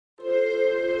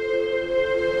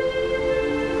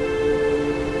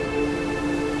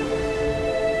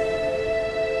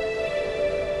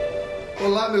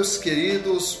Olá, meus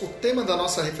queridos, o tema da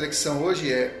nossa reflexão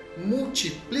hoje é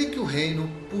Multiplique o Reino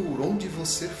por onde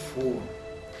você for.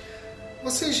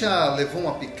 Você já levou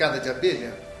uma picada de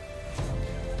abelha?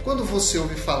 Quando você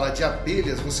ouve falar de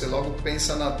abelhas, você logo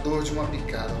pensa na dor de uma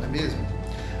picada, não é mesmo?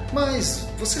 Mas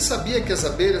você sabia que as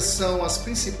abelhas são as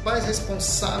principais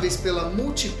responsáveis pela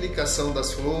multiplicação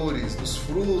das flores, dos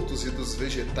frutos e dos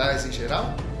vegetais em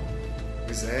geral?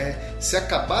 Pois é, se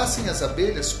acabassem as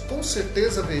abelhas, com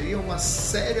certeza haveria uma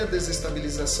séria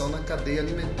desestabilização na cadeia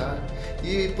alimentar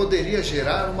e poderia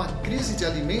gerar uma crise de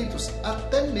alimentos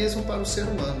até mesmo para o ser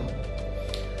humano.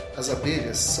 As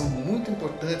abelhas são muito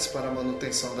importantes para a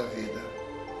manutenção da vida.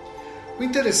 O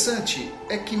interessante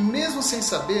é que, mesmo sem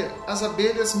saber, as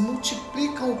abelhas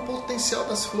multiplicam o potencial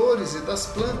das flores e das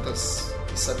plantas.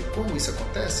 E sabe como isso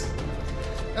acontece?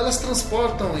 Elas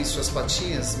transportam em suas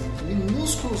patinhas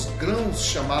minúsculos grãos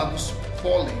chamados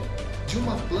pólen de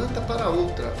uma planta para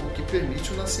outra, o que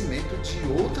permite o nascimento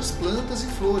de outras plantas e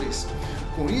flores.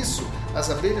 Com isso, as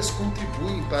abelhas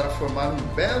contribuem para formar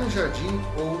um belo jardim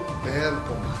ou um belo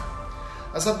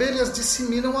pomar. As abelhas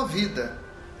disseminam a vida.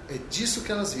 É disso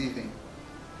que elas vivem.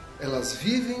 Elas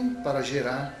vivem para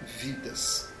gerar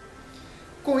vidas.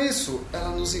 Com isso,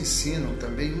 elas nos ensinam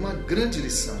também uma grande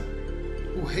lição.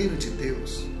 O reino de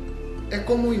Deus é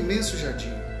como um imenso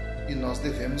jardim e nós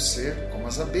devemos ser como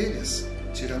as abelhas,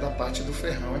 tirando a parte do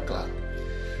ferrão, é claro.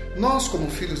 Nós, como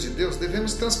filhos de Deus,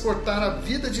 devemos transportar a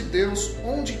vida de Deus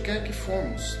onde quer que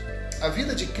formos. A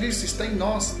vida de Cristo está em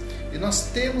nós e nós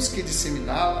temos que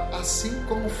disseminá-la assim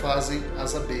como fazem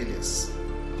as abelhas.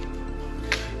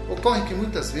 Ocorre que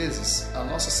muitas vezes a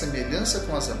nossa semelhança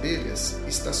com as abelhas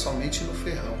está somente no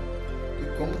ferrão.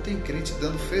 E como tem crente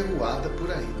dando ferroada por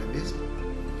aí, não é mesmo?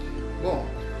 Bom,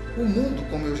 o mundo,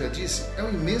 como eu já disse, é um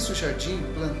imenso jardim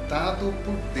plantado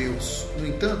por Deus. No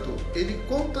entanto, Ele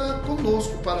conta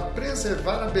conosco para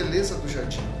preservar a beleza do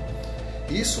jardim.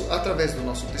 Isso através do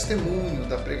nosso testemunho,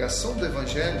 da pregação do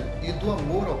Evangelho e do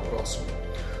amor ao próximo.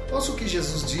 Ouça o que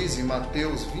Jesus diz em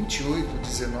Mateus 28,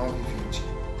 19 e 20.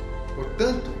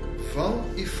 Portanto, vão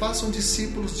e façam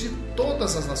discípulos de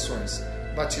todas as nações,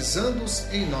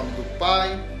 batizando-os em nome do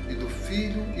Pai, e do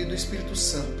Filho e do Espírito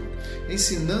Santo,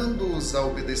 ensinando-os a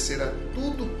obedecer a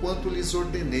tudo quanto lhes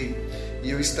ordenei, e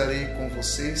eu estarei com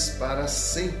vocês para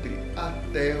sempre,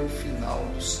 até o final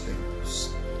dos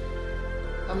tempos.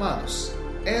 Amados,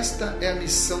 esta é a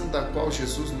missão da qual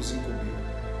Jesus nos incumbiu.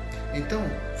 Então,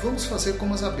 vamos fazer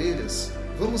como as abelhas,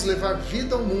 vamos levar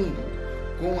vida ao mundo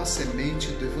com a semente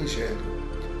do Evangelho.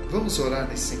 Vamos orar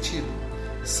nesse sentido?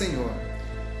 Senhor,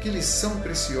 que lição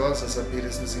preciosa as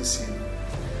abelhas nos ensinam.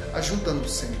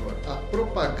 Ajuda-nos, Senhor, a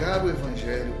propagar o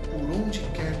Evangelho por onde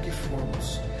quer que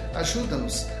formos.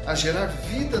 Ajuda-nos a gerar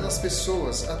vida nas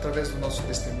pessoas através do nosso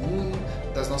testemunho,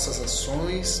 das nossas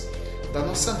ações, da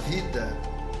nossa vida.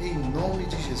 Em nome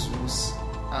de Jesus.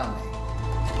 Amém.